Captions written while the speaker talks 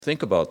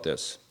Think about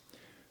this.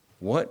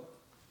 What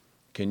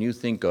can you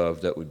think of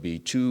that would be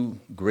two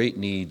great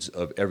needs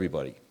of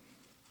everybody?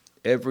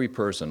 Every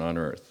person on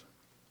earth.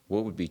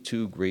 What would be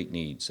two great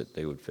needs that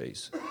they would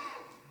face?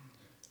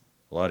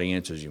 A lot of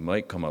answers you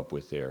might come up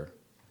with there.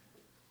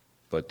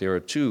 But there are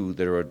two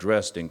that are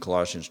addressed in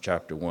Colossians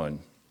chapter 1.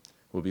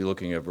 We'll be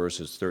looking at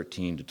verses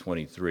 13 to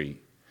 23.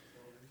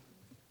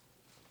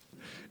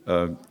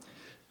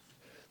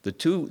 The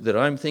two that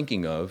I'm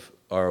thinking of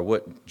are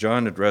what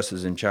John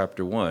addresses in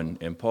chapter 1,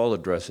 and Paul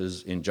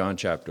addresses in John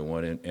chapter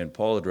 1, and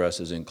Paul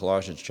addresses in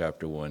Colossians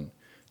chapter 1.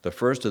 The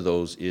first of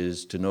those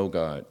is to know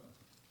God,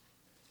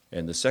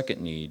 and the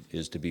second need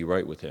is to be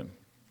right with him,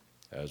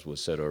 as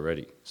was said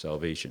already,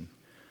 salvation.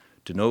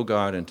 To know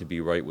God and to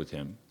be right with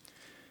him.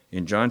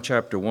 In John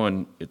chapter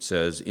 1, it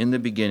says, "In the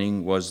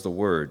beginning was the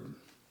Word."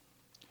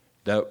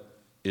 That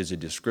is a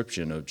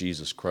description of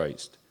Jesus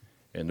Christ.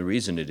 And the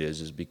reason it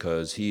is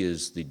because he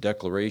is the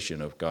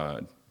declaration of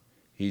God.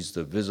 He's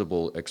the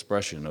visible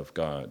expression of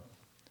God.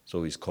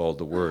 So he's called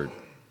the Word.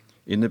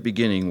 In the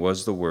beginning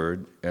was the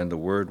Word, and the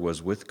Word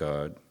was with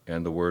God,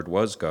 and the Word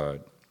was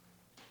God.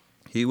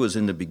 He was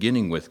in the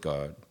beginning with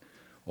God.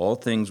 All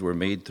things were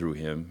made through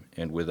him,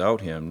 and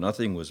without him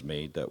nothing was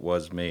made that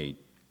was made.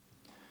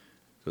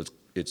 So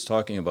it's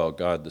talking about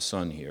God the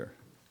Son here.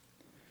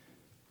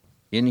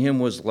 In him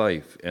was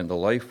life, and the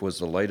life was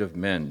the light of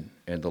men,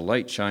 and the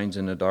light shines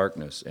in the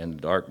darkness, and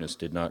the darkness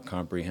did not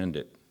comprehend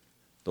it.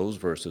 Those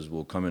verses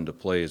will come into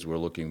play as we're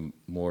looking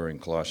more in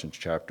Colossians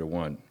chapter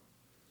 1.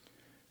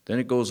 Then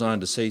it goes on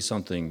to say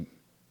something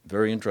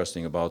very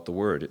interesting about the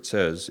Word. It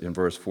says in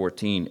verse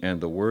 14,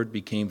 "And the Word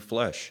became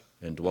flesh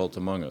and dwelt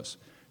among us."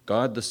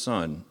 God the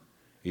Son,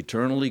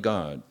 eternally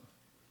God,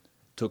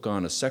 took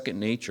on a second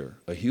nature,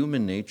 a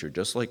human nature,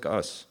 just like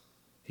us.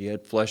 He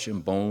had flesh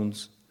and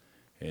bones,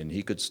 and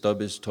he could stub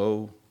his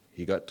toe.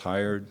 He got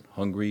tired,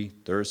 hungry,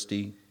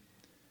 thirsty.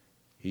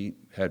 He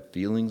had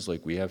feelings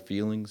like we have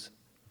feelings.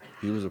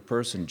 He was a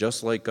person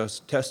just like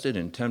us, tested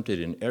and tempted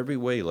in every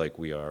way like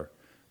we are,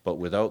 but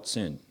without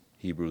sin.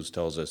 Hebrews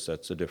tells us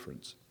that's the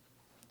difference.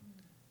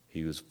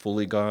 He was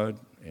fully God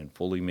and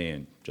fully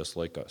man, just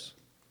like us.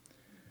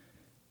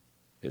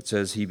 It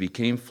says, "He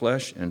became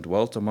flesh and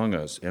dwelt among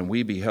us, and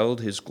we beheld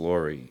his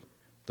glory,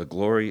 the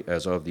glory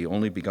as of the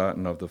only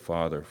begotten of the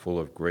Father, full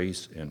of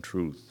grace and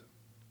truth."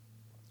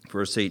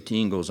 Verse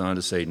 18 goes on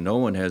to say, "No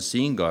one has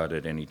seen God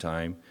at any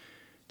time.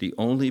 The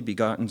only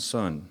begotten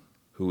Son,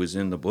 who is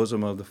in the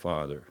bosom of the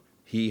Father,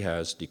 he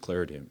has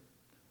declared him."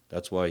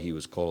 That's why he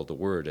was called the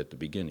Word at the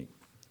beginning.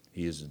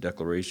 He is the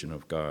declaration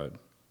of God.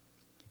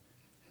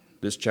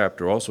 This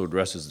chapter also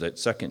addresses that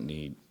second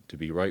need, to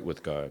be right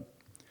with God.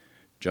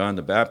 John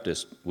the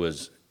Baptist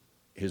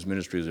his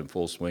ministry was in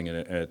full swing,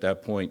 and at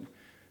that point,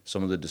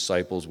 some of the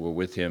disciples were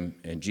with him,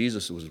 and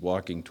Jesus was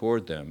walking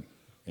toward them.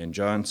 And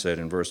John said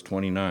in verse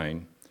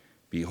 29,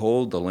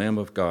 "Behold the Lamb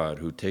of God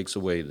who takes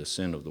away the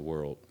sin of the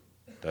world."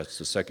 That's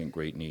the second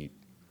great need.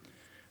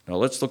 Now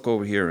let's look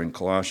over here in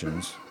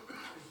Colossians,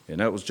 and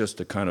that was just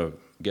to kind of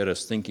get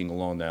us thinking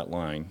along that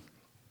line.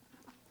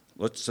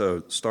 Let's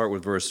start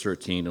with verse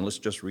 13, and let's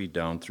just read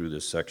down through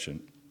this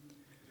section.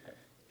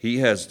 "He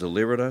has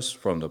delivered us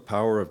from the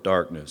power of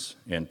darkness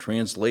and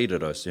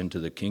translated us into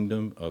the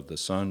kingdom of the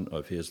Son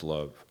of his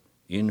love,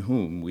 in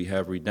whom we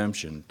have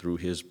redemption through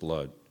his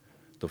blood,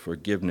 the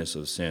forgiveness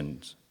of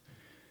sins.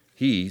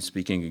 He,"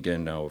 speaking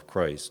again now of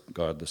Christ,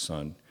 God the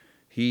Son,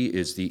 "he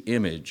is the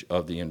image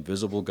of the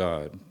invisible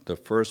God, the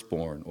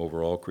firstborn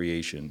over all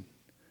creation.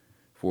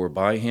 For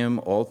by him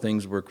all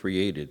things were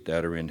created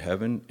that are in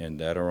heaven and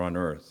that are on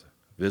earth,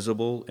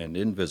 visible and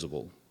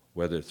invisible,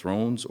 whether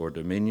thrones or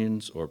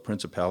dominions or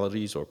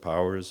principalities or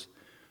powers.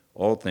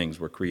 All things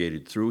were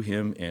created through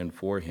him and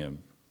for him.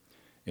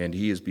 And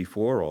he is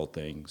before all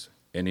things,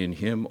 and in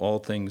him all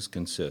things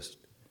consist.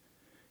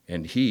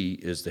 And he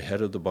is the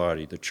head of the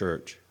body, the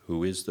church,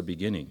 who is the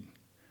beginning,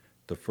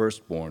 the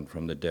firstborn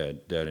from the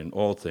dead, that in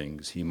all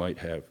things he may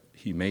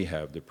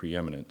have the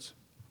preeminence.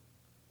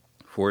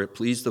 For it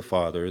pleased the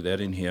Father that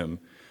in him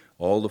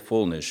all the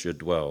fullness should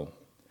dwell,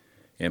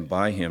 and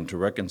by him to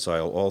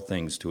reconcile all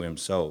things to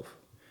himself.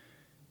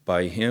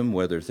 By him,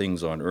 whether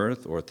things on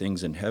earth or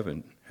things in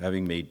heaven,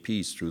 having made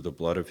peace through the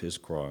blood of his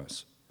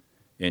cross.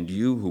 And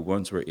you who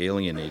once were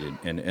alienated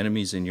and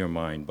enemies in your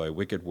mind by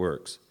wicked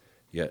works,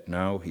 yet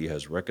now he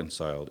has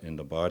reconciled in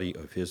the body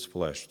of his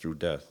flesh through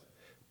death,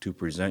 to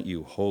present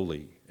you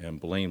holy and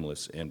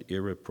blameless and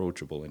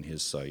irreproachable in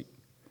his sight.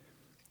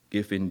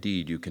 If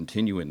indeed you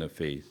continue in the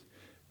faith,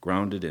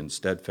 grounded and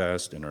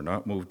steadfast, and are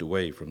not moved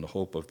away from the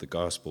hope of the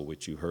gospel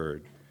which you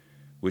heard,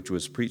 which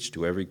was preached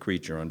to every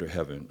creature under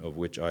heaven, of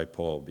which I,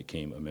 Paul,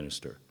 became a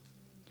minister."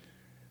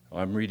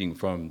 I'm reading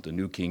from the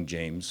New King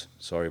James.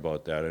 Sorry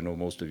about that. I know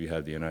most of you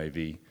have the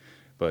NIV,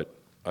 but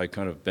I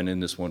kind of been in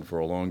this one for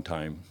a long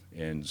time,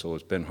 and so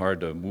it's been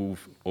hard to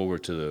move over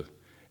to the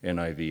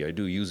NIV. I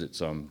do use it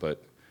some,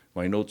 but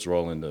my notes are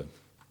all in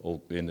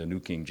the New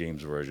King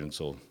James Version,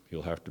 so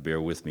you'll have to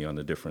bear with me on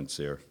the difference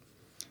there.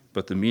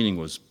 But the meaning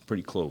was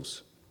pretty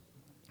close.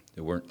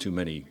 There weren't too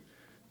many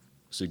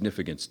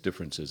significant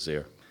differences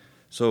there.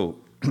 So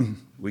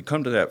we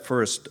come to that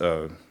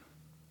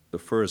the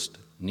first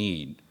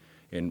need.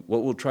 And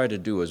what we'll try to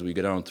do as we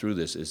get on through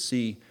this is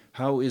see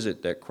how is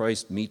it that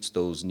Christ meets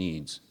those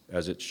needs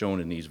as it's shown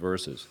in these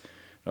verses.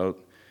 Now,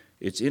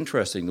 it's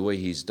interesting the way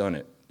he's done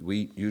it.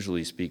 We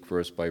usually speak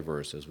verse by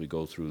verse as we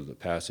go through the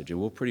passage, and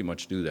we'll pretty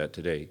much do that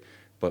today.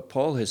 But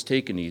Paul has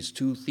taken these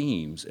two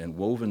themes and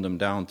woven them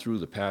down through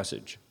the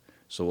passage.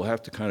 So we'll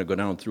have to kind of go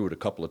down through it a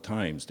couple of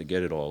times to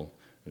get it all,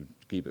 and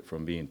keep it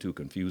from being too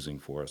confusing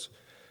for us,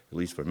 at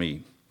least for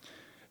me.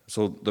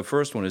 So the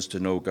first one is to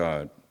know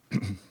God.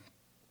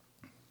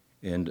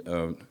 And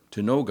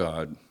to know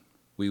God,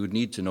 we would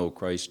need to know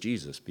Christ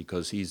Jesus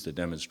because he's the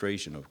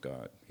demonstration of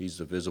God. He's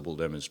the visible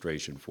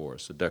demonstration for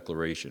us, the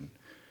declaration.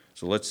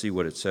 So let's see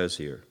what it says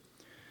here.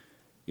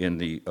 In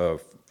the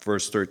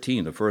verse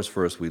 13, the first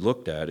verse we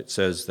looked at, it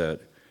says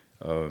that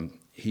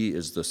he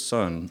is the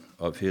Son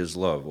of his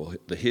love. Well,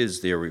 the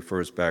his there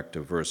refers back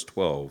to verse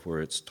 12, where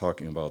it's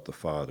talking about the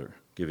Father,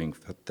 giving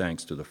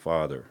thanks to the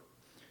Father.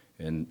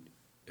 And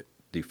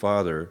the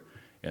Father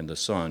and the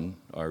Son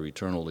are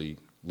eternally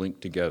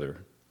linked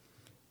together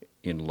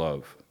in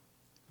love.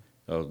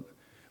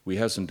 We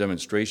have some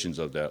demonstrations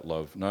of that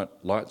love.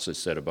 Not lots is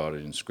said about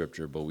it in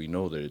Scripture, but we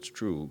know that it's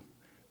true.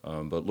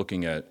 But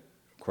looking at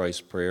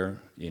Christ's prayer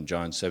in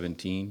John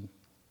 17,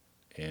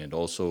 and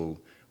also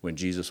when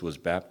Jesus was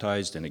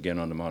baptized, and again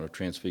on the Mount of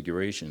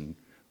Transfiguration,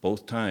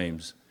 both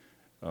times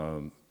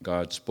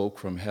God spoke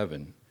from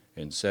heaven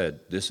and said,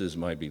 "This is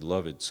my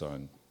beloved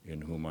Son,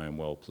 in whom I am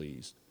well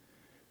pleased."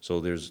 So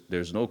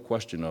there's no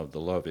question of the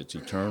love. It's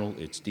eternal,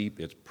 it's deep,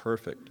 it's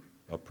perfect,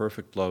 a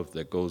perfect love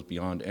that goes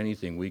beyond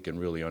anything we can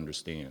really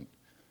understand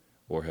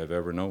or have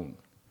ever known,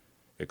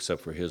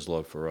 except for his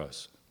love for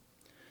us,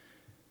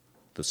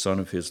 the Son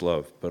of his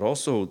love. But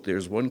also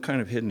there's one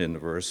kind of hidden in the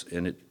verse,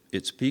 and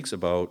it speaks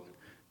about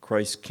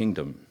Christ's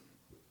kingdom.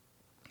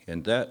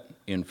 And that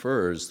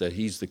infers that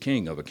he's the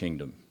king of a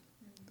kingdom,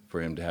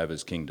 for him to have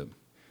his kingdom.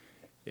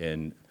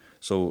 And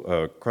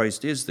so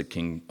Christ is the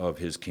king of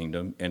his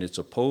kingdom, and it's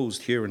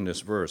opposed here in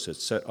this verse.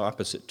 It's set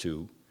opposite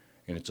to,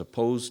 and it's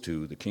opposed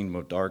to the kingdom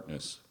of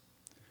darkness.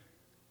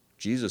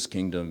 Jesus'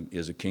 kingdom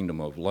is a kingdom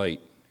of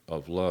light,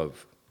 of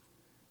love,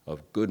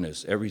 of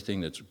goodness, everything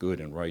that's good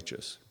and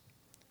righteous.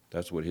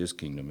 That's what his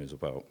kingdom is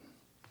about.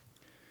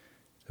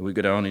 And we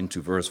go down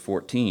into verse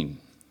 14,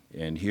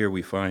 and here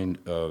we find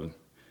the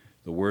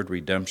word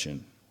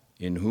redemption,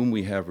 in whom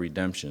we have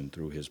redemption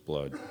through his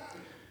blood.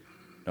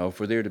 Now,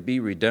 for there to be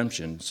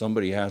redemption,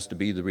 somebody has to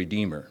be the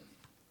redeemer.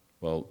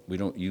 Well, we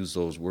don't use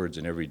those words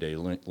in everyday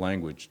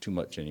language too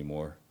much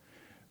anymore,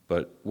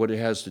 but what it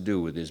has to do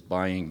with is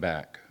buying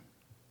back.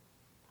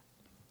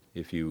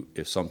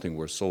 If something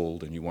were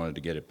sold and you wanted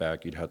to get it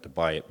back, you'd have to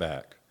buy it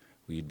back.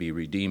 We'd be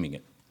redeeming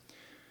it.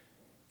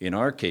 In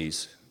our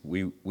case,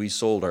 we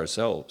sold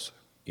ourselves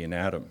in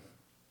Adam.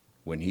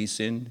 When he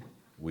sinned,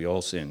 we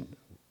all sinned.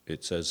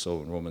 It says so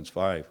in Romans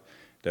 5.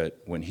 That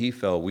when he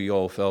fell, we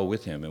all fell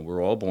with him, and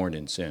we're all born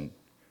in sin.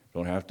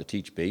 Don't have to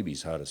teach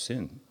babies how to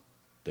sin.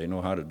 They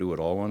know how to do it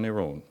all on their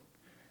own.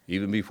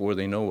 Even before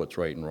they know what's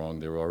right and wrong,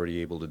 they're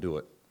already able to do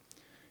it.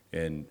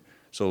 And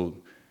so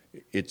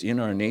it's in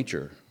our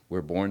nature.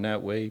 We're born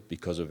that way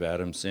because of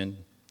Adam's sin.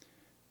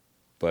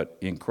 But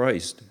in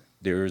Christ,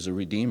 there is a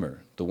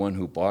Redeemer, the one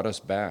who bought us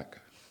back.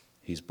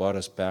 He's bought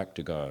us back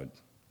to God.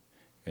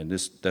 And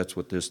that's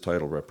what this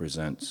title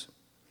represents.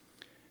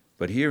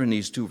 But here in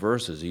these two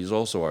verses, he's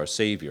also our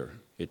Savior.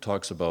 It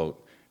talks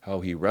about how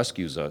he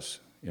rescues us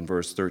in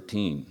verse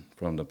 13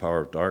 from the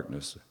power of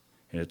darkness.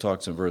 And it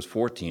talks in verse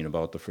 14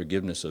 about the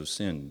forgiveness of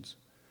sins.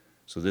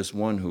 So this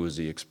one who is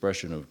the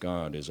expression of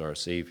God is our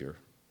Savior.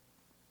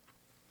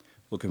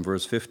 Look in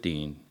verse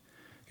 15.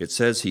 It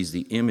says he's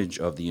the image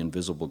of the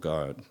invisible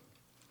God.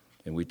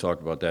 And we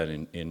talked about that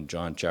in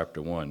John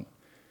chapter 1.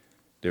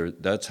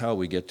 That's how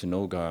we get to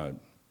know God.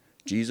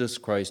 Jesus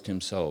Christ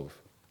himself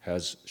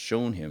has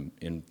shown him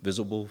in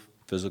visible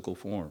physical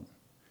form.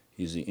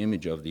 He's the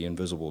image of the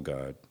invisible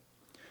God.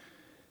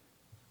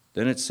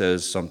 Then it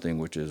says something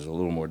which is a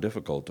little more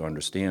difficult to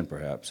understand,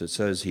 perhaps. It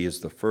says he is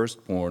the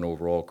firstborn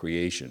over all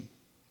creation.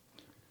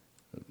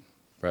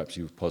 Perhaps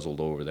you've puzzled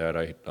over that.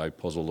 I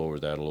puzzled over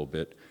that a little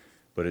bit.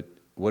 But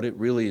what it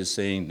really is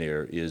saying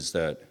there is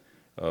that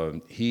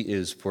he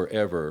is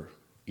forever,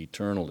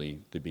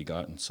 eternally, the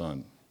begotten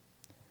Son.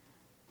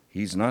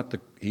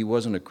 He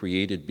wasn't a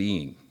created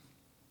being.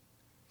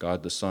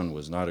 God the Son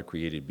was not a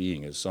created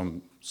being, as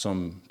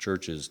some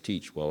churches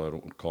teach. Well, I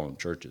don't call them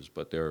churches,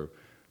 but there are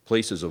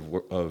places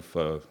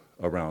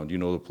around,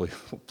 the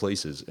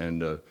places,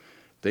 and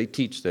they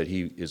teach that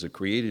he is a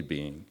created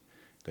being,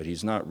 that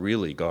he's not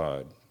really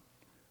God,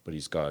 but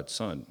he's God's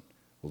Son.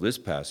 Well, this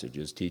passage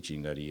is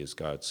teaching that he is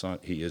God's Son.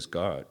 He is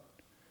God.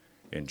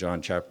 And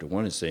John chapter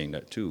 1 is saying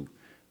that too,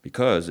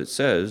 because it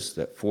says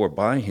that for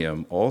by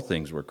him all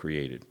things were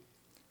created.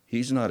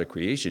 He's not a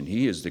creation,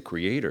 he is the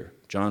creator.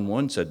 John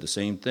 1 said the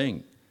same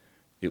thing.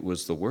 It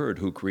was the Word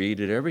who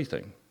created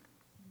everything.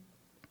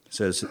 It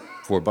says,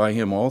 for by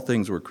him all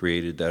things were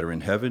created that are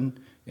in heaven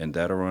and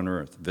that are on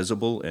earth,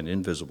 visible and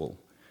invisible,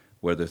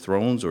 whether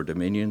thrones or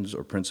dominions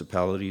or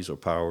principalities or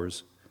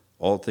powers.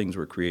 All things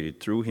were created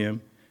through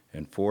him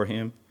and for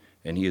him,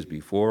 and he is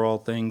before all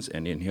things,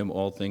 and in him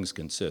all things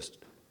consist.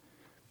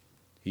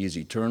 He is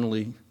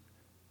eternally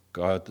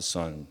God the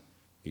Son,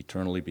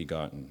 eternally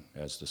begotten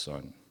as the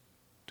Son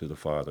to the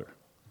Father.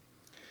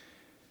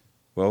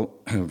 Well,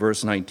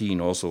 verse 19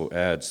 also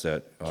adds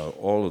that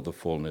all of the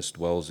fullness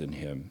dwells in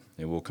him,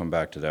 and we'll come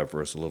back to that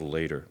verse a little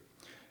later.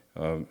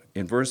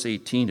 In verse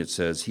 18 it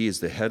says, he is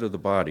the head of the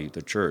body,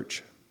 the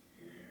church.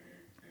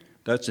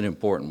 That's an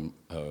important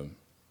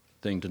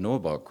thing to know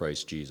about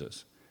Christ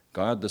Jesus.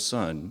 God the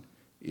Son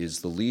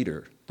is the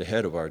leader, the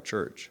head of our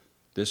church.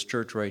 This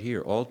church right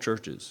here, all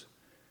churches,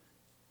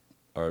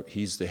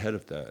 he's the head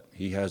of that.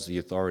 He has the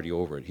authority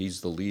over it.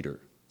 He's the leader,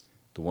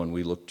 the one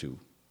we look to.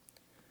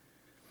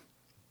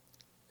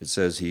 It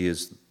says he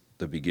is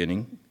the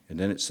beginning, and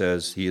then it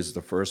says he is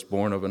the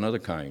firstborn of another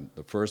kind,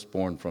 the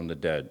firstborn from the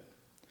dead.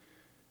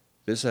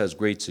 This has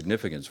great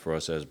significance for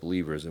us as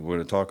believers, and we're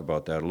going to talk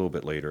about that a little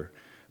bit later.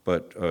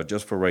 But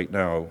just for right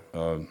now,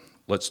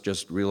 let's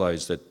just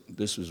realize that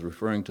this is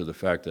referring to the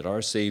fact that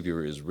our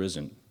Savior is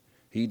risen.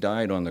 He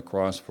died on the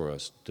cross for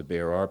us to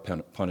bear our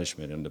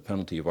punishment and the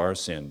penalty of our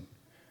sin.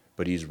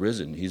 But he's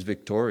risen, he's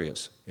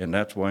victorious. And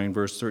that's why in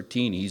verse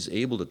 13, he's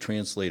able to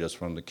translate us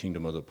from the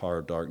kingdom of the power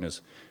of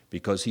darkness,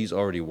 because he's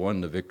already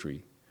won the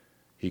victory.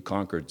 He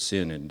conquered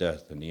sin and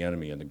death and the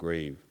enemy and the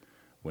grave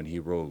when he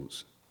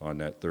rose on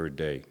that third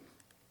day.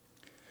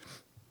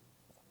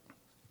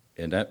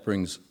 And that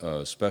brings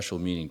a special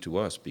meaning to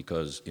us,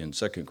 because in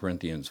 2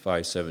 Corinthians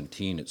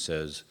 5:17 it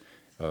says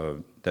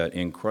that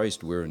in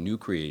Christ we're a new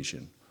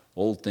creation.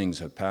 Old things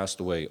have passed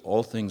away.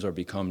 All things are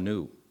become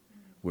new.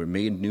 We're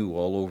made new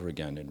all over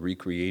again and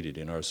recreated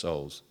in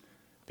ourselves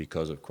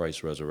because of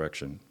Christ's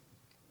resurrection.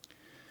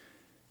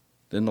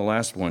 Then the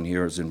last one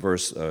here is in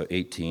verse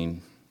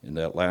 18, in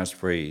that last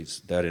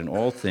phrase, that in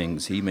all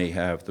things he may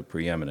have the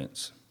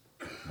preeminence.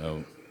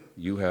 Now,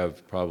 you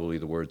have probably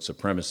the word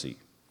supremacy.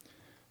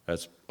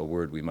 That's a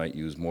word we might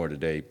use more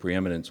today.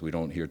 Preeminence we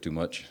don't hear too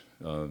much,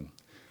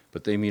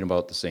 but they mean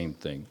about the same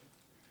thing.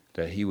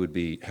 That he would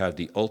have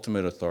the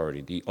ultimate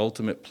authority, the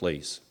ultimate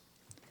place,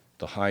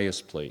 the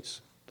highest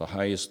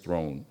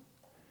throne.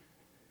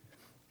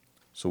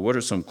 So what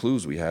are some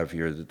clues we have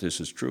here that this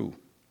is true?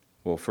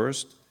 Well,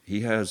 first,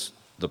 he has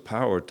the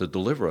power to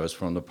deliver us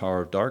from the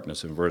power of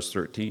darkness in verse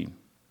 13.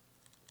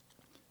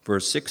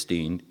 Verse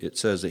 16, it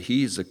says that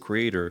he is the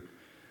creator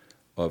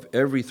of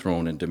every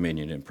throne and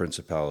dominion and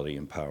principality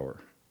and power.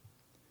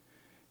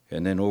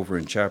 And then over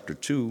in chapter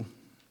 2,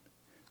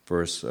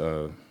 verse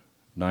 9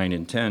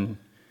 and 10,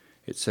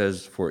 it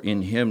says, for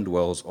in him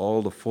dwells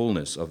all the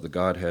fullness of the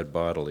Godhead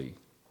bodily,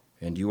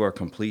 and you are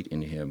complete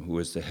in him, who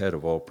is the head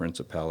of all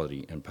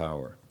principality and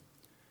power.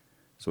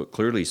 So it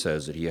clearly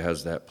says that he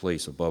has that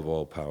place above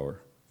all power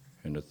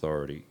and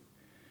authority.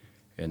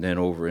 And then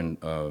over in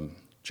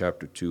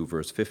chapter 2,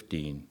 verse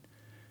 15,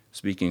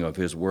 speaking of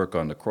his work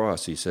on the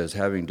cross, he says,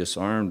 having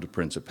disarmed the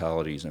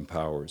principalities and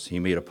powers, he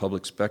made a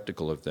public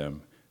spectacle of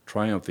them,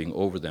 triumphing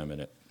over them in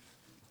it.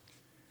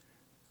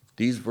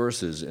 These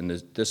verses and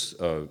this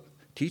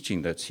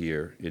teaching that's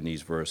here in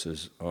these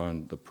verses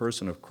on the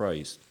person of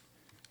Christ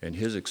and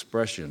his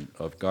expression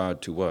of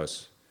God to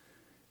us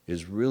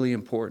is really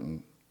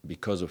important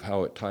because of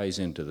how it ties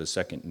into the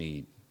second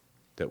need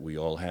that we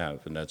all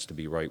have, and that's to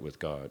be right with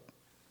God.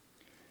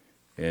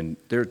 And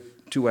there are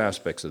two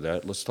aspects of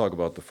that. Let's talk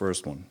about the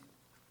first one,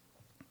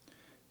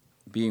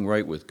 being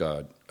right with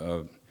God.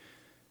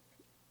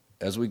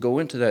 As we go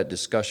into that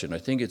discussion, I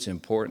think it's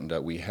important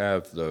that we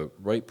have the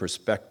right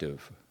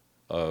perspective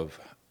of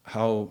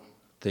how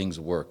things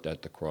worked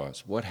at the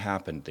cross. What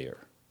happened there?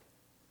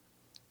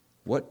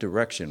 What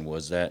direction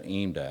was that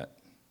aimed at?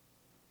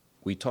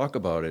 We talk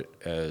about it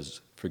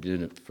as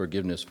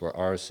forgiveness for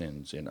our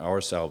sins and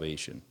our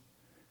salvation,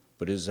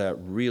 but is that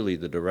really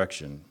the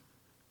direction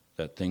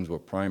that things were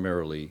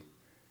primarily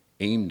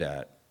aimed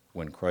at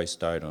when Christ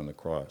died on the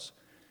cross?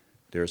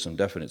 There are some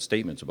definite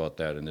statements about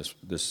that in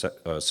this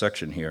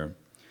section here.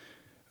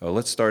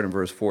 Let's start in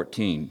verse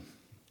 14.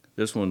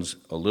 This one's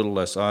a little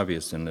less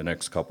obvious than the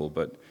next couple,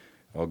 but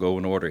I'll go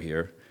in order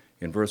here.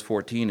 In verse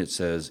 14 it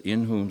says,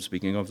 in whom,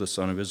 speaking of the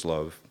Son of his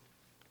love,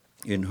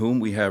 in whom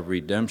we have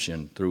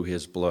redemption through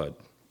his blood.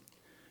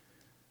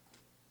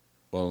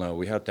 Well, now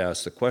we have to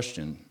ask the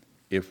question,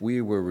 if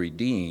we were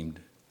redeemed,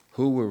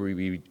 who were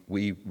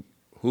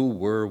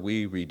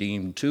we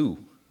redeemed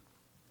to?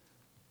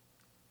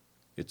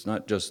 It's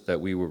not just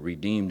that we were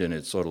redeemed and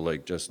it's sort of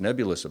like just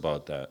nebulous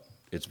about that.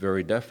 It's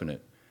very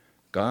definite.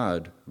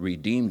 God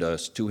redeemed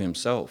us to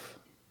himself.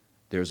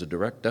 There's a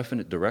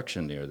definite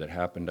direction there that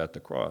happened at the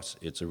cross.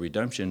 It's a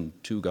redemption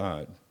to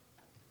God.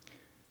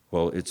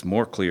 Well, it's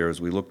more clear as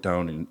we look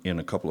down in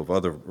a couple of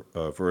other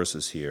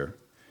verses here.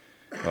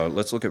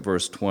 Let's look at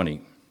verse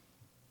 20.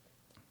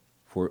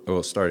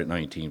 We'll start at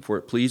 19. For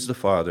it pleased the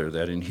Father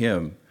that in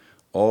him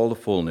all the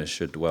fullness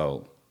should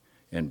dwell,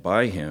 and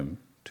by him,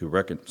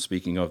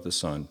 speaking of the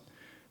Son,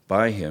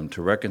 by him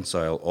to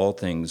reconcile all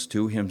things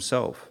to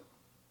himself.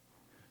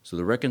 So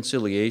the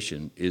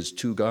reconciliation is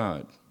to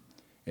God.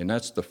 And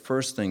that's the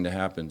first thing that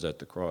happens at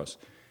the cross.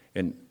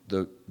 And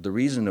the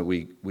reason that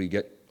we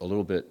get a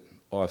little bit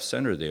off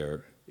center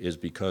there is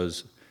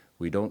because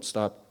we don't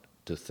stop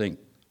to think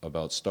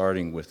about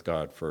starting with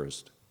God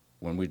first.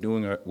 When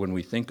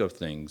we think of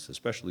things,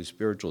 especially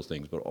spiritual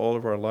things, but all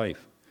of our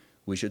life,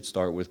 we should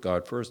start with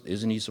God first.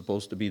 Isn't he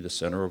supposed to be the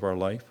center of our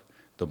life?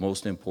 The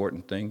most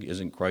important thing?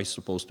 Isn't Christ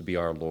supposed to be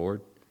our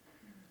Lord?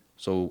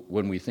 So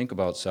when we think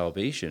about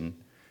salvation,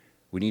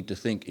 we need to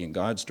think in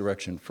God's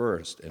direction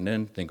first and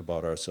then think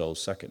about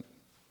ourselves second.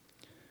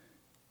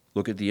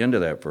 Look at the end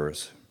of that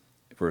verse,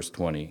 verse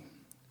 20.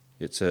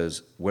 It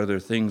says, whether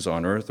things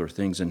on earth or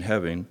things in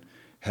heaven,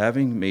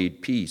 having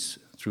made peace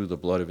through the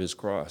blood of his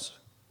cross.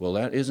 Well,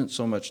 that isn't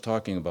so much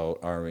talking about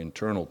our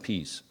internal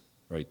peace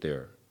right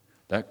there.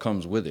 That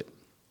comes with it.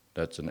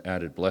 That's an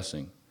added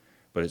blessing.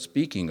 But it's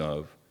speaking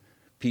of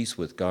peace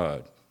with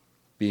God,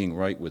 being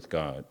right with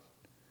God,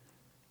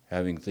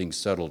 having things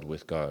settled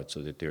with God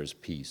so that there's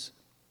peace.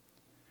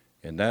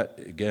 And that,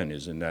 again,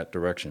 is in that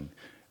direction.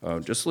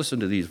 Just listen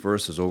to these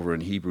verses over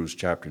in Hebrews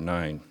chapter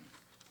 9.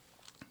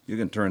 You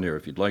can turn there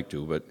if you'd like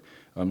to, but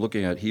I'm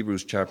looking at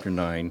Hebrews chapter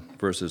 9,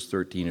 verses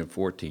 13 and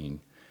 14.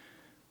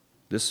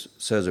 This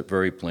says it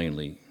very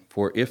plainly.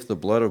 For if the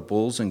blood of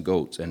bulls and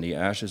goats and the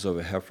ashes of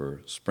a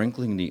heifer,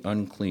 sprinkling the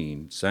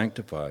unclean,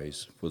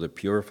 sanctifies for the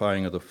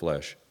purifying of the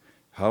flesh,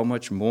 how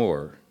much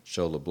more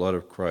shall the blood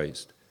of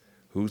Christ,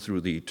 who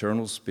through the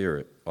eternal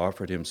Spirit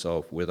offered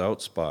himself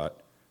without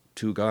spot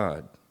to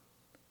God,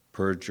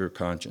 purge your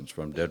conscience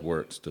from dead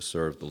works to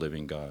serve the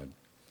living God.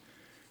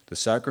 The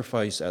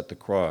sacrifice at the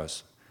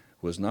cross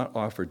was not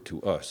offered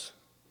to us.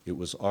 It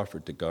was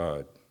offered to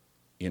God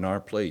in our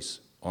place,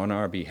 on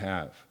our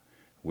behalf.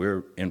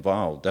 We're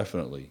involved,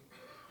 definitely.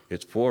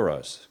 It's for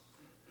us,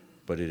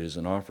 but it is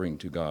an offering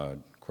to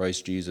God.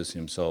 Christ Jesus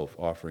himself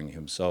offering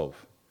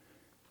himself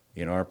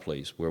in our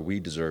place where we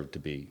deserve to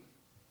be.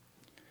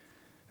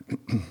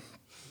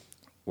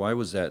 Why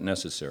was that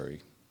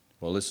necessary?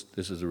 Well, this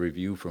is a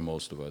review for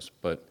most of us,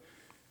 but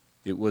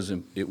it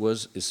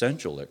was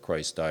essential that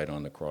Christ died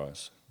on the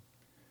cross.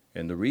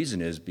 And the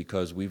reason is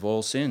because we've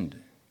all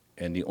sinned,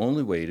 and the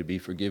only way to be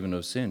forgiven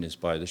of sin is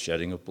by the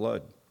shedding of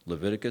blood.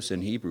 Leviticus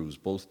and Hebrews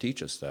both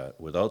teach us that.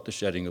 Without the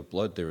shedding of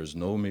blood, there is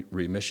no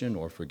remission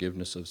or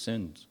forgiveness of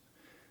sins.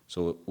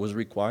 So it was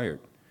required.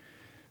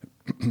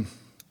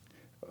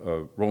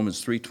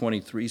 Romans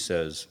 3:23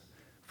 says,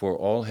 for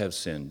all have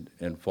sinned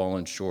and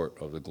fallen short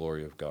of the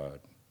glory of God.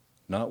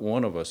 Not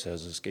one of us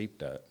has escaped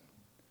that.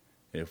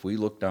 And if we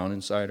look down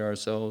inside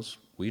ourselves,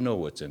 we know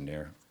what's in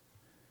there.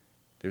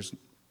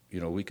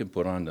 We can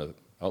put on the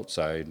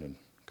outside and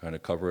kind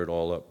of cover it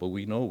all up, but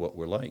we know what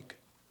we're like.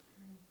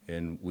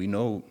 And we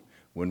know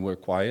when we're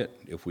quiet,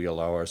 if we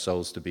allow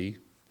ourselves to be,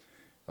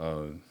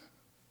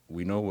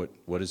 we know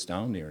what is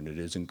down there, and it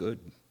isn't good.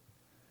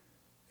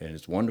 And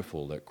it's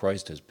wonderful that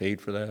Christ has paid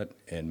for that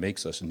and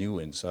makes us new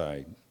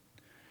inside.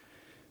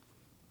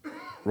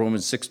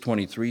 Romans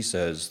 6:23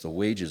 says, the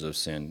wages of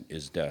sin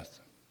is death.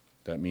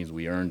 That means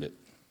we earned it.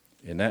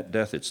 And that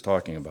death it's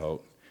talking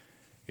about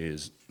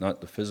is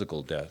not the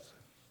physical death,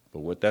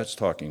 but what that's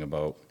talking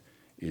about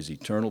is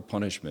eternal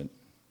punishment,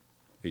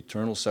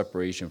 eternal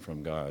separation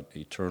from God,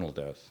 eternal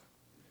death.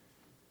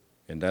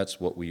 And that's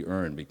what we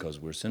earn because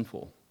we're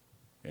sinful,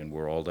 and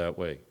we're all that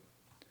way.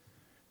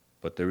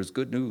 But there is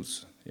good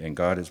news, and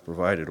God has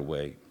provided a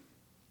way.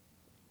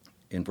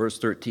 In verse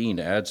 13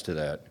 adds to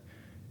that.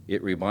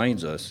 It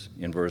reminds us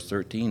in verse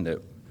 13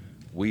 that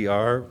we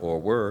are or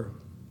were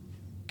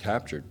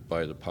captured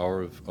by the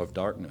power of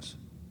darkness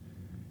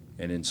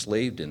and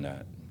enslaved in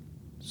that.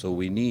 So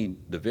we need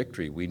the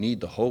victory. We need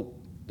the hope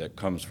that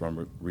comes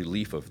from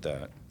relief of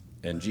that.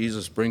 And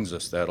Jesus brings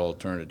us that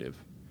alternative.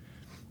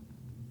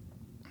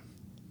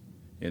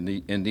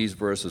 In these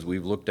verses,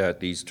 we've looked at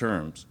these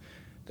terms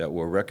that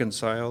we're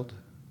reconciled,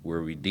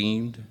 we're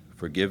redeemed,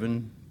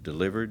 forgiven,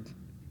 delivered,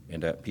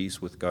 and at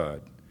peace with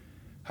God.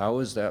 How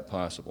is that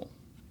possible?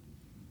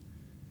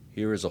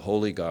 Here is a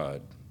holy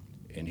God,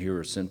 and here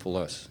are sinful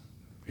us.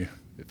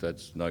 If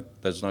that's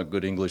not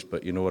good English,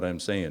 but you know what I'm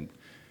saying.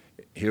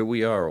 Here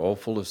we are, all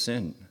full of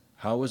sin.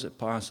 How is it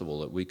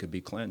possible that we could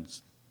be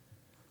cleansed?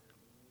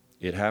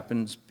 It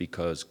happens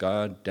because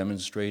God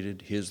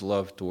demonstrated his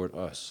love toward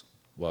us.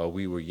 While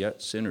we were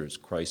yet sinners,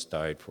 Christ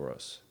died for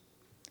us.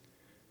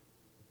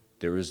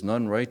 There is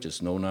none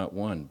righteous, no, not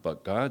one,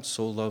 but God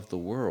so loved the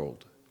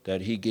world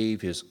that he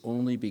gave his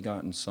only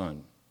begotten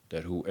Son,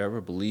 that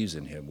whoever believes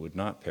in him would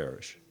not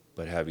perish,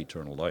 but have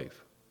eternal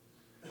life.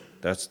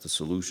 That's the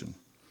solution.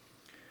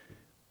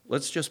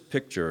 Let's just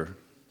picture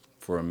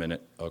for a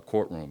minute a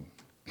courtroom.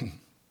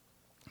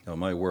 Now,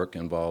 my work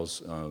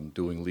involves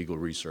doing legal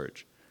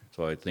research,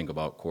 so I think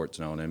about courts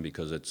now and then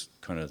because it's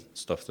kind of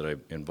stuff that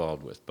I'm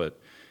involved with. But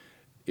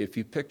if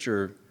you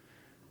picture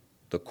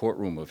the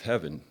courtroom of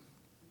heaven,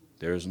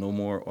 there is no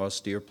more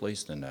austere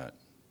place than that,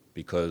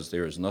 because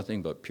there is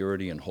nothing but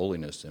purity and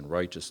holiness and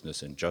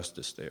righteousness and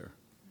justice there.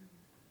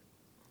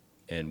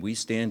 And we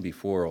stand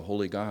before a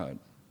holy God.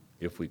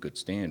 If we could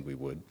stand, we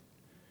would.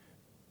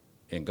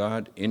 And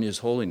God, in his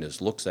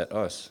holiness, looks at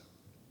us,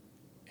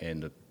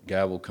 and the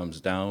gavel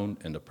comes down,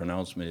 and the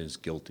pronouncement is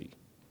guilty.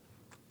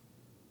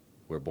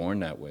 We're born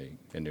that way,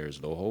 and there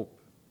is no hope.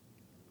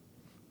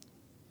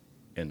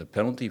 And the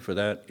penalty for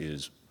that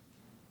is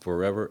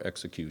forever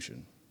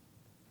execution,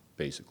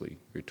 basically,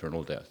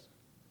 eternal death.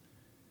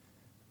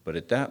 But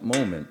at that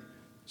moment,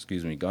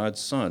 God's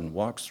Son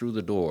walks through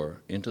the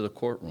door into the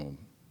courtroom,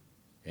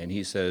 and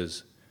he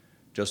says,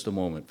 "Just a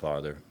moment,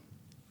 Father,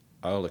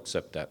 I'll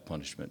accept that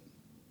punishment."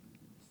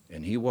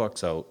 And he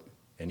walks out,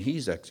 and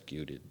he's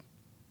executed.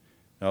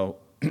 Now,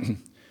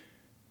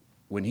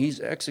 when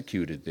he's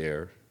executed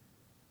there,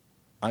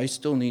 I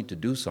still need to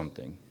do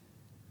something.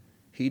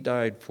 He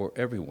died for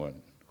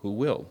everyone who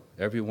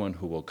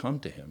will come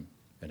to him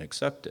and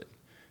accept it.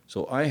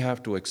 So I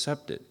have to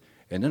accept it.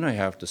 And then I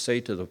have to say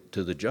to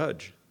the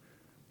judge,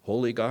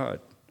 "Holy God,"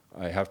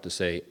 I have to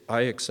say,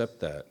 "I accept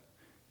that."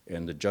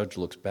 And the judge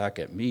looks back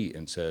at me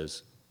and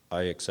says,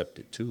 "I accept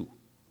it too."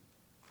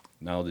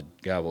 Now the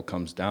gavel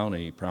comes down,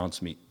 and he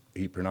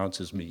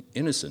pronounces me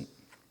innocent.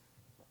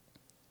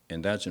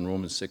 And that's in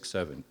Romans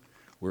 6:7.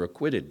 We're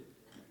acquitted,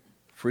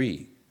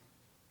 free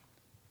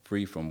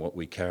from what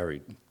we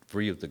carried,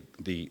 free of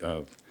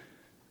the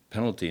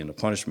penalty and the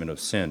punishment of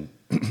sin.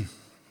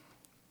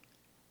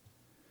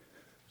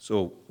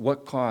 So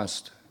what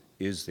cost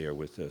is there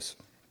with this?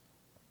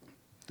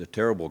 The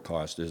terrible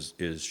cost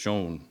is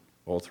shown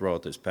all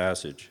throughout this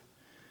passage.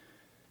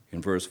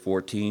 In verse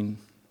 14,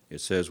 it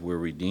says we're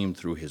redeemed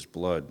through his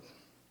blood.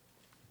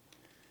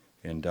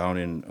 And down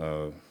in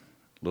a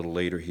little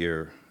later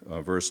here,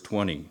 verse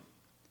 20,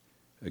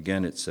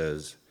 again it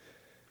says,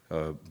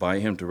 by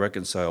him to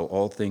reconcile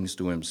all things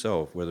to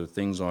himself, whether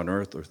things on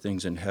earth or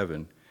things in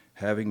heaven,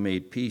 having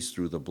made peace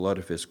through the blood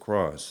of his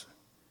cross.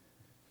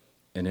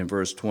 And in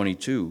verse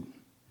 22,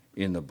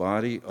 in the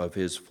body of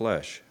his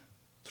flesh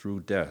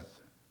through death.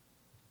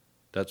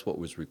 That's what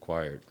was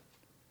required.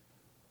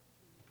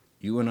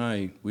 You and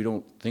I, we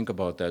don't think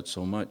about that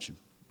so much,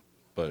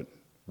 but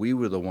we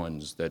were the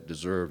ones that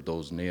deserved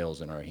those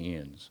nails in our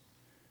hands,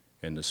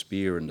 and the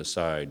spear in the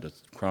side, the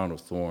crown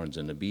of thorns,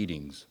 and the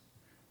beatings.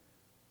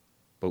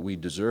 But we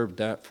deserved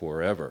that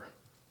forever.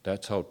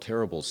 That's how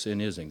terrible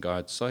sin is in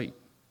God's sight.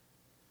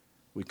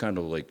 We kind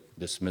of like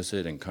dismiss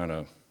it and kind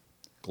of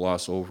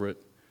gloss over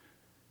it.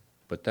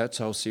 But that's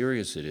how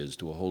serious it is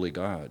to a holy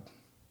God,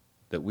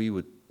 that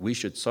we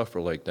should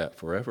suffer like that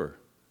forever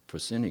for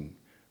sinning.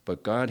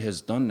 But God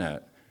has done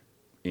that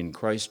in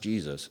Christ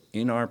Jesus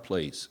in our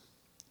place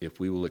if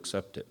we will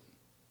accept it.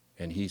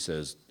 And he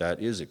says, that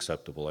is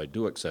acceptable. I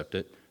do accept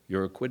it.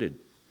 You're acquitted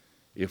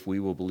if we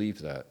will believe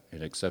that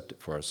and accept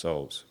it for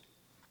ourselves.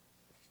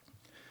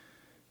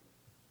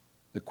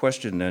 The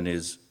question then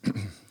is,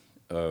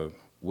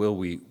 will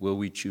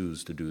we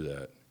choose to do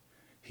that?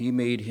 He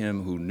made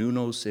him who knew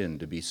no sin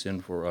to be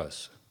sin for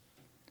us.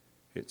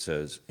 It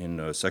says in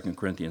 2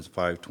 Corinthians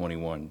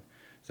 5:21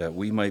 that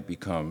we might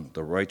become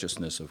the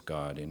righteousness of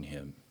God in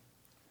him.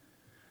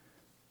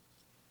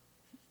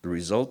 The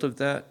result of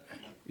that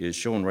is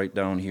shown right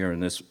down here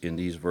in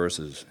these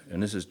verses,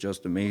 and this is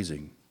just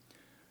amazing.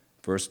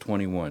 Verse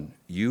 21,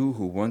 you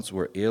who once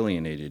were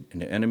alienated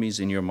and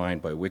enemies in your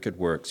mind by wicked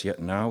works, yet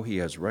now he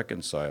has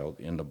reconciled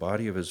in the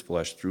body of his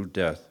flesh through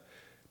death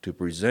to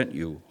present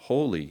you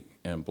holy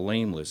and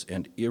blameless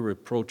and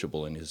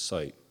irreproachable in his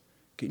sight.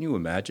 Can you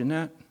imagine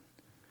that?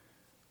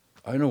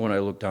 I know when I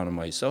look down on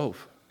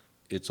myself,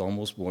 it's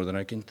almost more than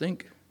I can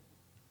think.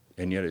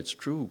 And yet it's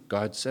true.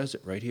 God says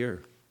it right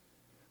here.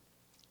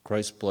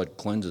 Christ's blood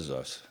cleanses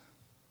us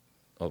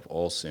of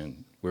all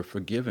sin. We're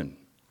forgiven.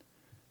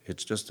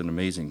 It's just an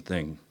amazing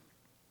thing.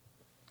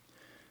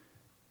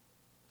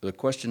 The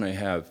question I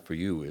have for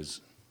you is,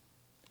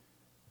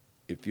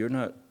 if you're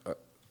not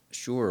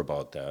sure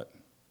about that,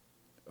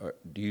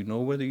 do you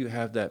know whether you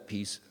have that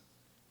peace,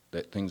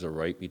 that things are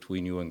right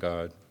between you and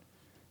God?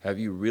 Have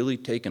you really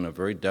taken a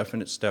very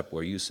definite step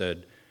where you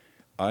said,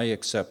 I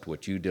accept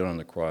what you did on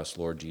the cross,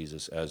 Lord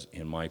Jesus, as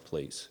in my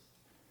place,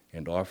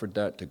 and offered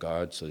that to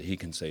God so that he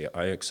can say,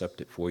 I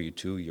accept it for you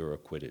too, you're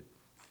acquitted,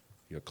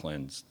 you're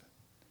cleansed.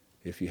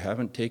 If you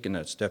haven't taken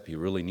that step, you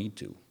really need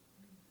to.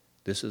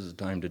 This is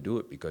the time to do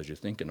it because you're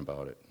thinking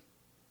about it.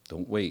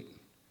 Don't wait.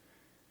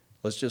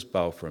 Let's just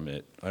bow for a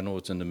minute. I know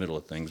it's in the middle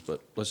of things,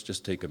 but let's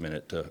just take a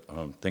minute to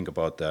think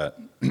about that.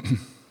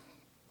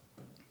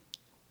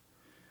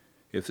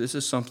 If this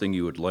is something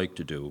you would like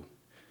to do,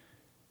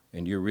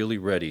 and you're really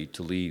ready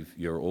to leave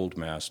your old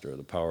master,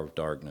 the power of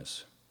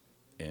darkness,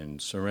 and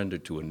surrender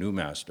to a new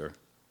master,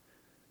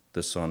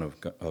 the Son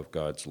of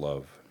God's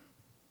love,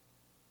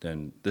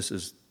 then this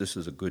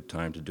is a good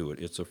time to do it.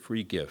 It's a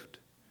free gift.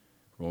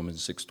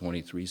 Romans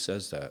 6:23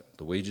 says that.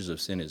 The wages of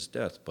sin is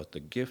death, but the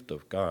gift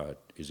of God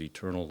is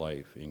eternal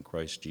life in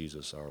Christ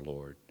Jesus our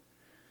Lord.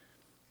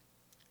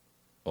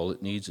 All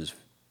it needs is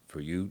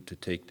for you to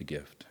take the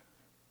gift.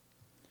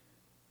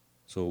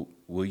 So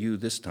will you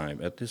this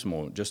time, at this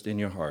moment, just in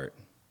your heart,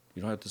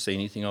 you don't have to say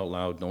anything out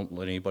loud, don't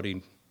let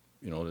anybody,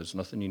 there's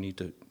nothing you need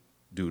to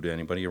do to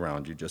anybody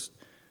around you, just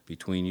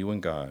between you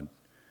and God.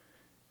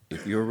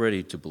 If you're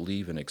ready to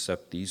believe and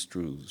accept these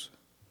truths,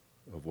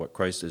 of what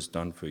Christ has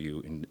done for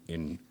you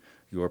in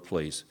your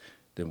place,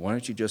 then why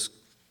don't you just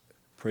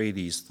pray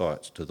these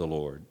thoughts to the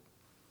Lord?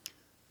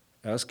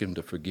 Ask him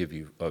to forgive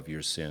you of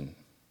your sin.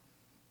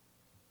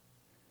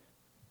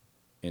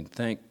 And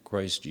thank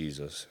Christ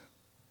Jesus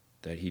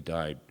that he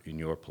died in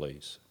your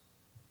place.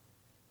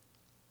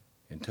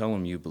 And tell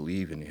him you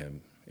believe in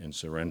him and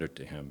surrender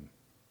to him.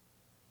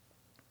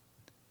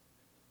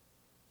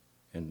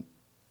 And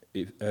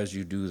as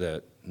you do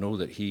that, know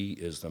that he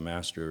is the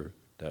master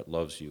that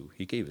loves you.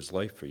 He gave his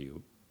life for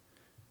you.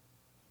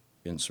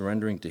 And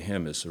surrendering to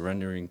him is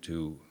surrendering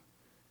to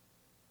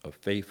a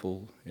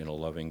faithful and a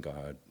loving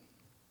God,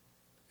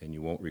 and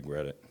you won't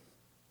regret it.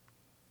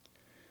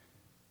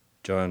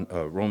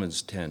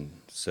 Romans 10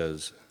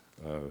 says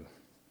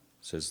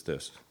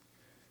this.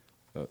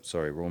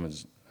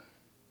 Romans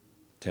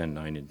 10,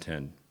 9 and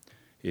 10.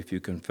 If you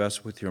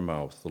confess with your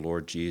mouth the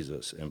Lord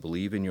Jesus and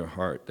believe in your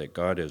heart that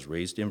God has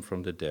raised him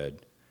from the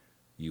dead,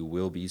 you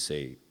will be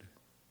saved.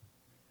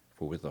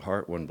 For with the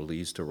heart one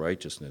believes to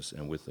righteousness,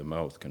 and with the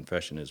mouth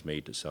confession is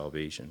made to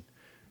salvation.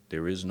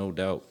 There is no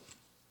doubt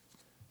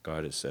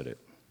God has said it.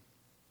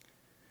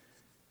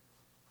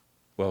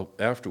 Well,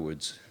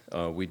 afterwards,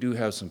 we do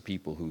have some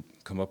people who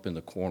come up in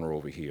the corner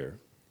over here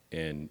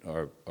and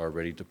are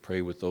ready to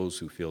pray with those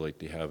who feel like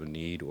they have a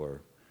need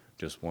or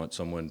just want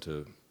someone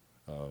to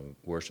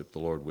worship the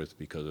Lord with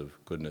because of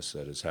goodness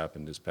that has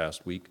happened this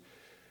past week.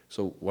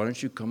 So why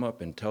don't you come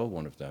up and tell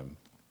one of them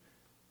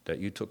that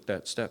you took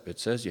that step? It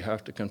says you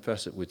have to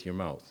confess it with your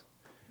mouth.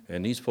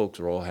 And these folks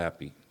are all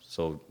happy.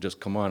 So just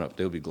come on up.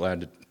 They'll be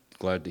glad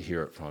to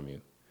hear it from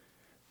you.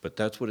 But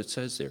that's what it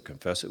says there.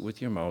 Confess it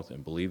with your mouth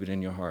and believe it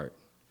in your heart,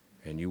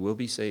 and you will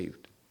be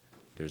saved.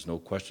 There's no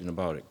question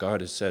about it. God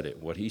has said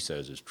it. What he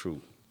says is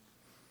true.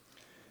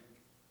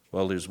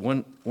 Well, there's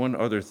one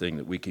other thing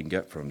that we can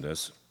get from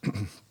this.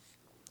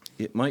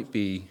 It might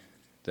be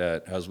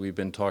that as we've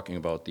been talking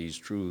about these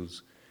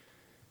truths,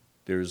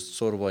 there's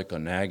sort of like a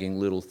nagging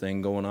little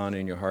thing going on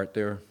in your heart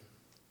there,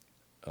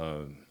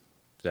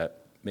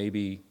 that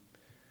maybe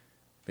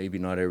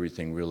not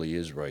everything really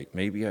is right.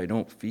 Maybe I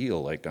don't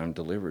feel like I'm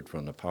delivered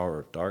from the power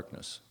of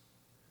darkness.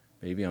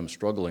 Maybe I'm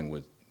struggling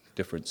with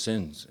different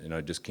sins, and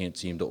I just can't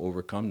seem to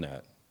overcome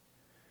that.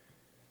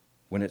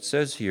 When it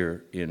says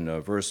here in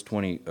verse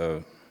 20,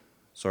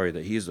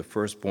 that he is the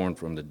firstborn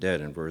from the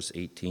dead in verse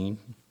 18,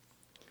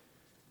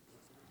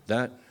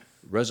 that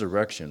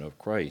resurrection of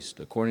Christ,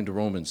 according to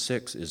Romans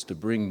 6, is to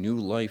bring new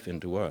life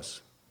into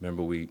us.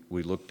 Remember, we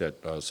looked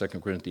at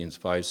 2 Corinthians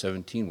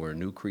 5:17, we're a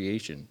new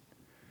creation.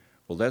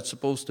 Well, that's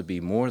supposed to be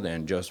more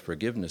than just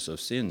forgiveness of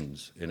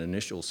sins and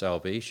initial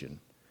salvation.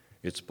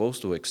 It's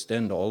supposed to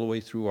extend all the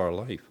way through our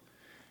life.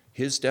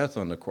 His death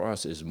on the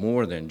cross is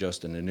more than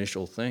just an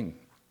initial thing.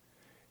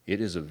 It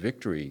is a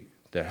victory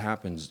that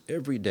happens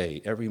every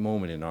day, every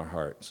moment in our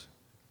hearts.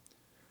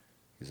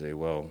 You say,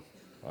 well,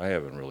 I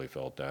haven't really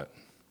felt that.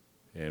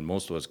 And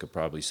most of us could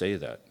probably say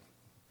that.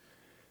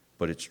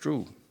 But it's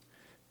true.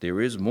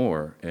 There is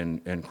more,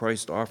 and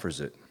Christ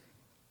offers it.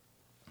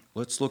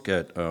 Let's look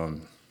at,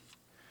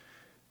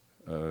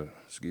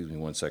 excuse me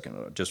one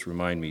second, just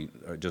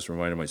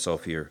reminded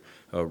myself here.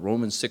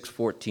 Romans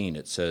 6:14,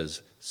 it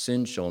says,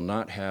 sin shall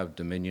not have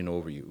dominion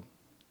over you,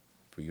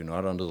 for you're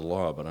not under the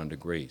law, but under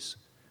grace.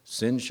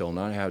 Sin shall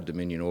not have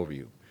dominion over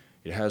you.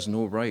 It has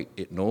no right.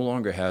 It no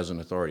longer has an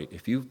authority.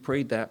 If you've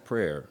prayed that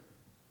prayer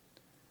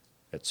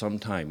at some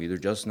time, either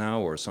just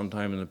now or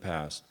sometime in the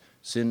past,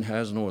 sin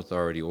has no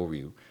authority over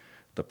you.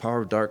 The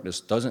power of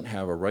darkness doesn't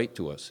have a right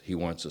to us. He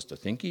wants us to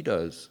think he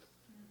does,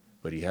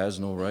 but he has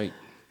no right.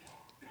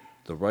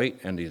 The right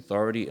and the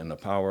authority and the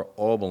power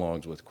all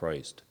belongs with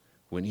Christ.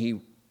 When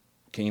he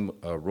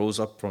rose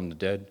up from the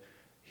dead,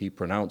 he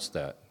pronounced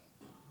that.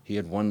 He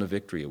had won the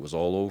victory. It was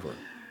all over.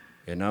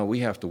 And now we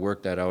have to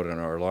work that out in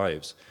our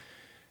lives.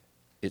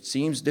 It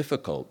seems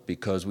difficult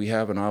because we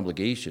have an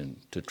obligation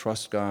to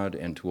trust God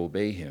and to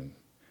obey him.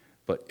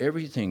 But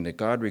everything that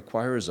God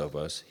requires of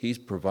us, he's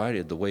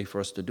provided the way for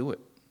us to do it.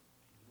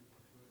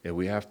 And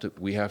we have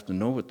to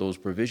know what those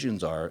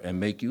provisions are and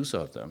make use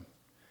of them.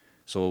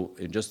 So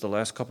in just the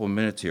last couple of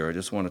minutes here, I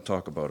just want to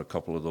talk about a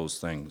couple of those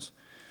things.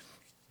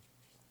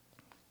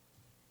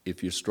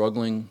 If you're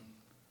struggling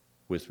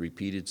with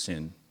repeated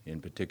sin,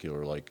 in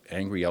particular, like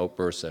angry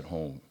outbursts at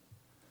home,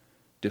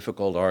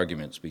 difficult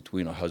arguments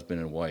between a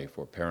husband and wife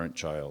or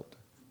parent-child,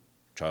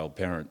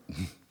 child-parent,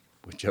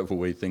 whichever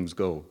way things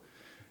go,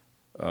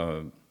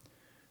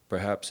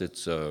 perhaps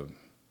it's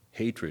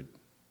hatred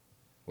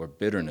or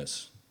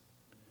bitterness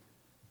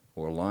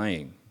or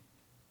lying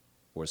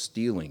or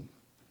stealing,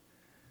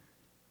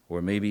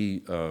 or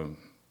maybe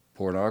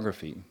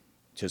pornography,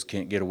 just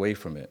can't get away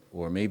from it.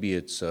 Or maybe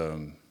it's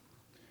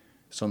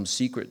some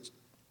secret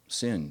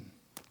sin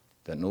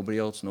that nobody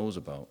else knows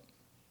about,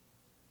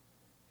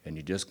 and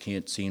you just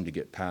can't seem to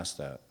get past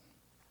that.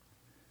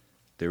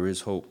 There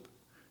is hope.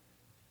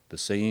 The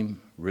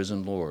same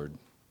risen Lord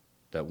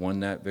that won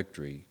that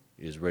victory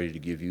is ready to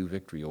give you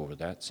victory over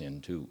that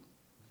sin too.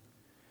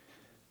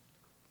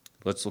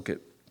 Let's look at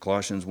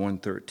Colossians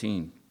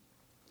 1:13.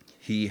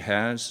 He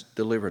has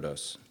delivered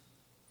us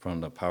from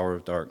the power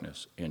of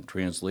darkness and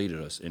translated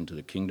us into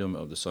the kingdom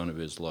of the Son of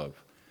his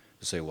love.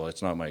 You say, well,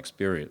 it's not my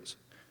experience.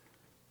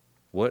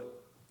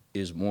 What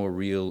is more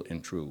real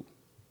and true?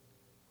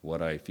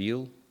 What I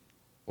feel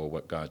or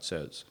what God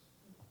says?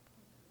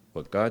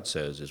 What God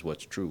says is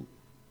what's true.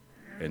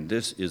 And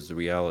this is the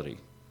reality.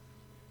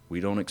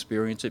 We don't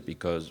experience it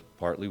because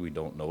partly we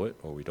don't know it,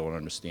 or we don't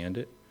understand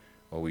it,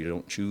 or we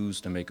don't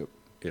choose to make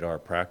it our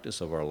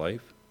practice of our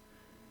life.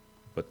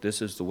 But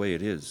this is the way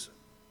it is.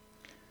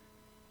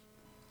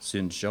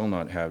 Sin shall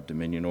not have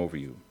dominion over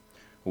you.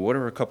 Well, what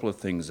are a couple of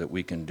things that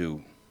we can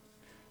do?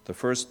 The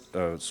first,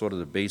 sort of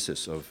the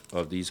basis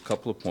of these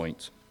couple of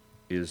points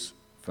is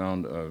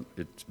found,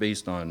 it's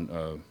based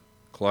on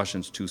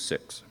Colossians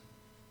 2:6.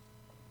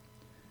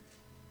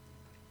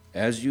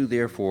 As you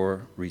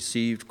therefore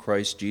received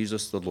Christ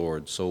Jesus the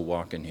Lord, so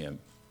walk in him.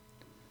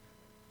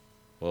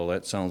 Well,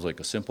 that sounds like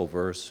a simple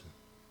verse,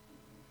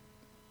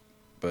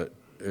 but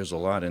there's a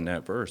lot in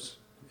that verse.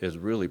 It's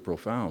really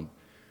profound.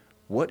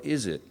 What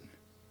is it?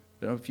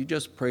 You know, if you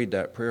just prayed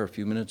that prayer a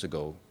few minutes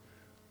ago,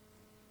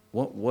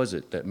 what was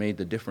it that made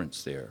the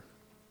difference there?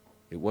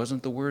 It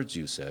wasn't the words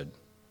you said.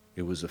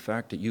 It was the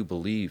fact that you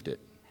believed it.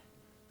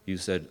 You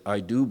said, I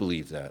do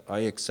believe that. I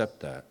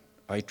accept that.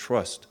 I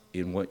trust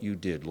in what you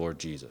did, Lord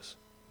Jesus.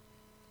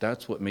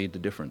 That's what made the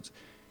difference.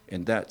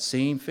 And that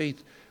same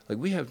faith, like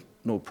we have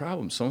no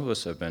problem. Some of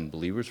us have been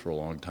believers for a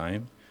long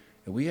time,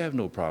 and we have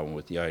no problem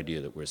with the idea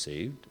that we're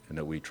saved and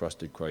that we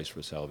trusted Christ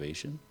for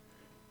salvation.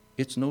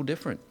 It's no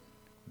different.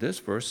 This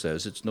verse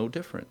says it's no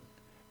different.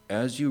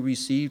 As you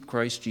received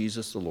Christ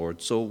Jesus the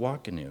Lord, so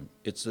walk in him.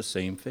 It's the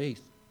same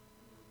faith.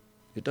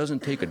 It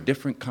doesn't take a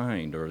different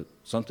kind or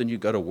something you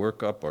got to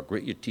work up or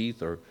grit your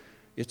teeth, or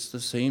it's the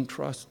same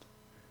trust.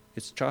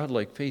 It's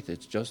childlike faith.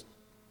 It's just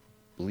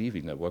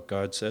believing that what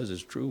God says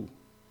is true.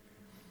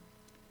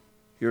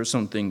 Here are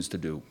some things to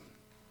do.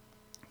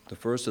 The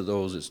first of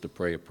those is to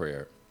pray a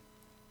prayer.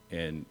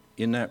 And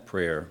in that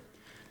prayer,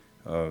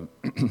 I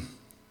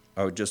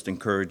would just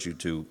encourage you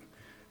to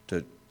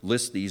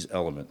list these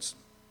elements.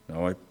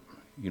 Now,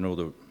 you know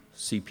the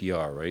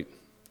CPR, right?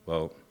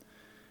 Well,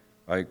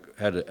 I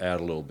had to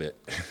add a little bit.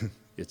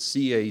 It's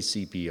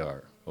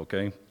CACPR,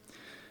 okay?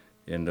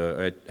 And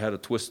I had to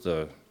twist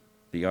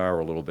the R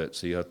a little bit,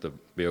 so you have to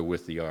bear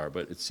with the R.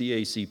 But it's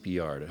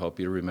CACPR to help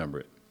you to remember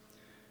it.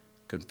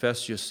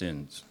 Confess your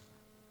sins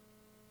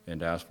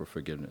and ask for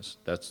forgiveness.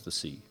 That's the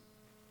C.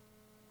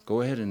 Go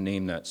ahead and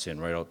name that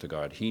sin right out to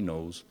God. He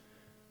knows.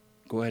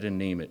 Go ahead and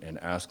name it and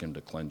ask him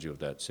to cleanse you of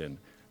that sin.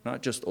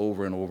 Not just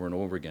over and over and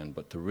over again,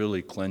 but to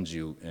really cleanse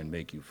you and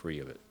make you free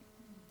of it.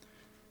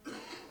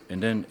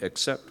 And then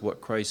accept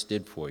what Christ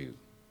did for you.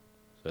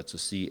 That's a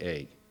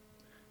CA.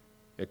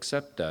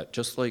 Accept that,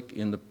 just like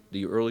in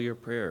the earlier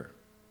prayer.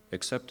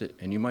 Accept it,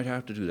 and you might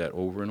have to do that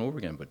over and over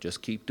again, but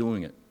just keep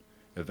doing it.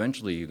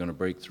 Eventually, you're going to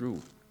break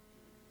through.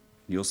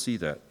 You'll see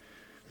that.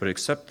 But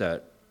accept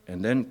that,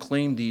 and then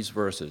claim these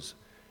verses.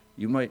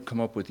 You might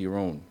come up with your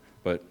own,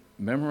 but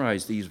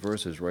memorize these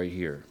verses right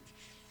here.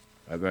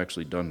 I've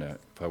actually done that.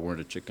 If I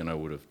weren't a chicken, I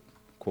would have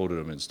quoted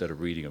them instead of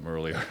reading them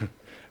earlier.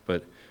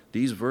 But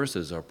these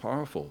verses are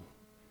powerful,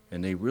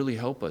 and they really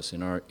help us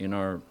in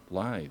our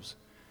lives.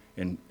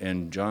 And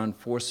John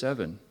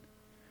 4:7,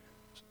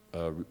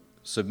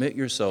 submit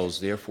yourselves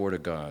therefore to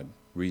God,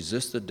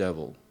 resist the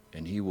devil,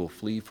 and he will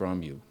flee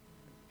from you.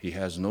 He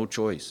has no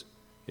choice.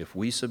 If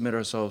we submit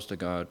ourselves to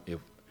God,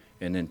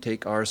 and then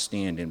take our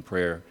stand in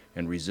prayer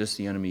and resist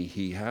the enemy,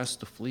 he has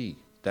to flee.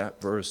 That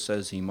verse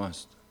says he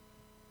must.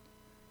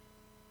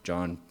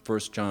 1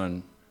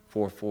 John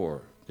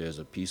 4:4, there's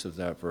a piece of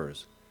that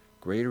verse.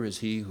 Greater is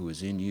he who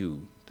is in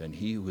you than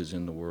he who is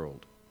in the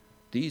world.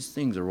 These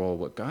things are all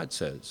what God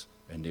says,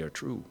 and they are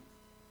true.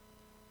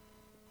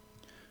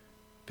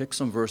 Pick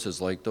some verses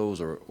like those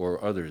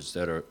or others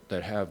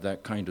that have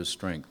that kind of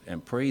strength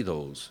and pray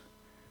those.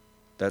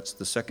 That's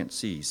the second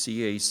C,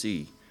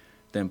 CAC.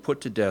 Then put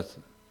to death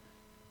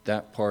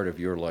that part of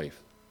your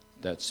life,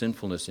 that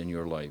sinfulness in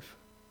your life,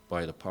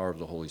 by the power of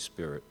the Holy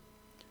Spirit.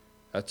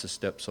 That's a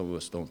step some of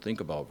us don't think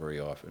about very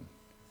often.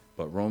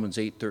 But Romans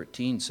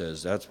 8:13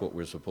 says that's what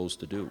we're supposed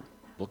to do.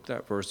 Look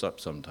that verse up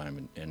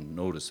sometime and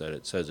notice that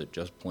it says it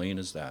just plain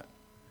as that.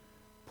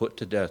 Put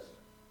to death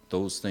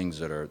those things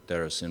that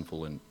are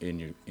sinful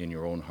in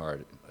your own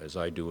heart, as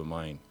I do in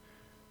mine,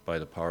 by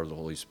the power of the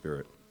Holy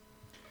Spirit.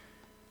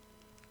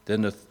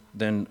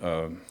 Then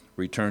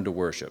return to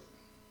worship.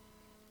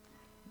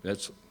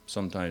 That's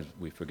sometimes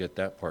we forget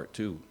that part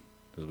too,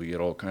 because we get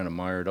all kind of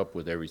mired up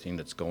with everything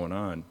that's going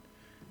on.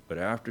 But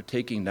after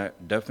taking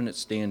that definite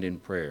stand in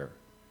prayer,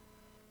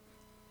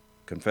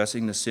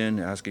 confessing the sin,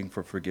 asking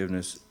for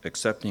forgiveness,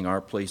 accepting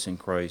our place in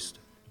Christ,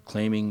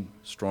 claiming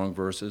strong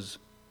verses,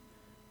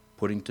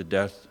 putting to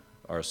death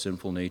our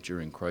sinful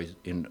nature in Christ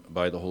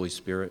by the Holy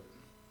Spirit,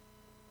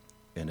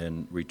 and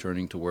then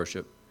returning to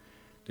worship.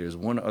 There's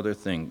one other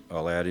thing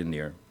I'll add in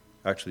there.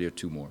 Actually, there are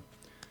two more.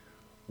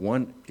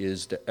 One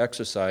is to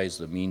exercise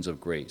the means of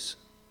grace.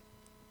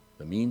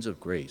 The means of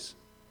grace.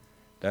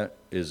 That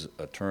is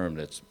a term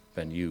that's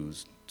been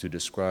used to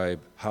describe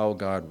how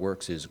God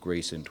works his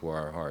grace into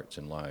our hearts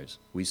and lives.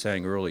 We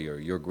sang earlier,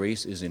 your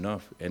grace is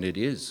enough, and it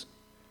is.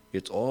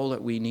 It's all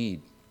that we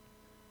need,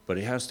 but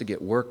it has to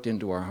get worked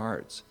into our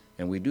hearts,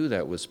 and we do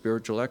that with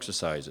spiritual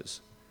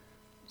exercises.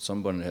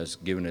 Someone has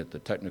given it the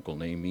technical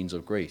name, means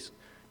of grace,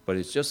 but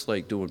it's just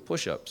like doing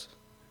push-ups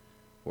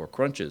or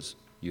crunches.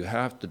 You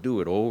have to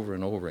do it over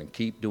and over and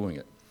keep doing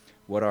it.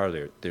 What are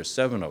there? There's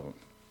 7 of them.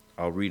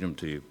 I'll read them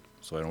to you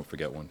so I don't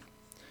forget one.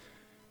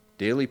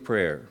 Daily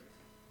prayer,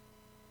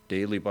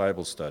 daily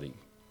Bible study,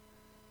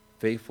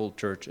 faithful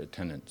church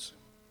attendance.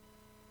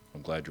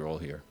 I'm glad you're all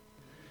here.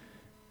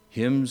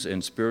 Hymns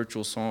and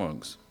spiritual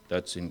songs,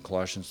 that's in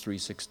Colossians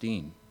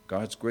 3:16.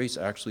 God's grace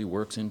actually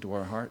works into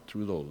our heart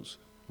through those.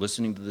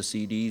 Listening to the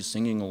CDs,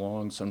 singing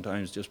along,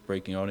 sometimes just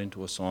breaking out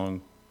into a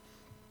song.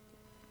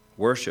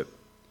 Worship,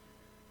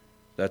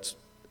 that's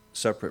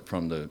separate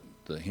from the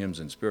hymns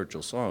and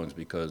spiritual songs,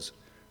 because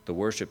the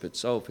worship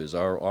itself is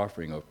our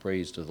offering of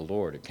praise to the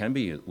Lord. It can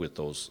be with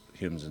those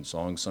hymns and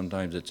songs.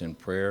 Sometimes it's in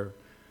prayer.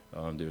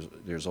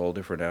 There's all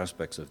different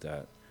aspects of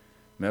that.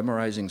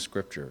 Memorizing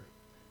Scripture,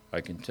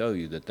 I can tell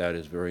you that that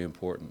is very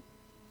important.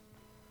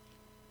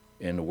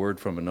 And a word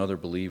from another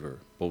believer,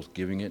 both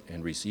giving it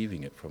and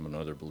receiving it from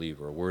another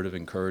believer, a word of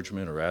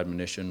encouragement or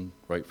admonition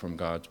right from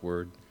God's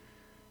Word.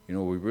 You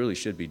know, we really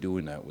should be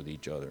doing that with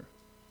each other.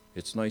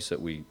 It's nice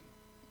that we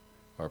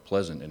are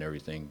pleasant and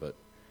everything, but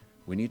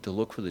we need to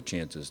look for the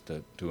chances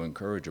to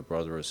encourage a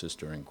brother or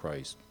sister in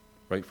Christ,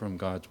 right from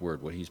God's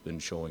Word, what he's been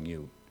showing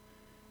you.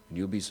 And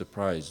you'll be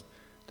surprised,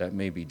 that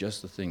may be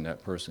just the thing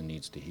that person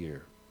needs to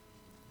hear.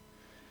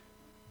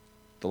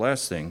 The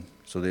last thing,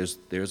 so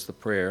there's the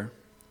prayer,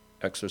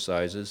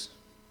 exercises.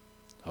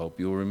 I hope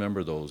you'll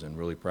remember those and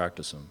really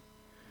practice them.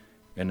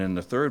 And then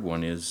the third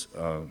one is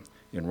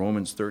in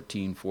Romans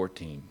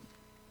 13:14.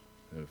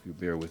 If you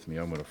bear with me,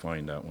 I'm going to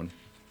find that one.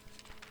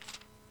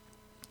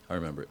 I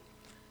remember it.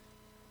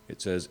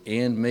 It says,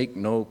 and make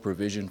no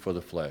provision for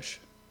the flesh.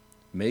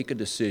 Make a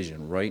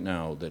decision right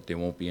now that there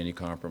won't be any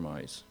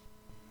compromise.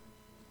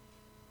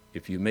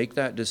 If you make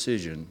that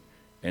decision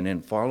and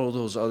then follow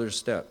those other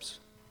steps,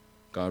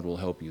 God will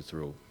help you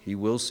through. He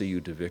will see you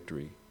to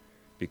victory,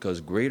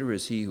 because greater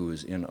is he who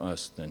is in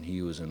us than he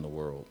who is in the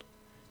world.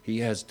 He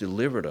has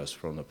delivered us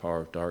from the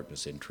power of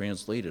darkness and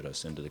translated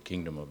us into the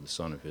kingdom of the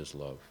Son of his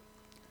love.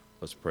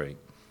 Let's pray.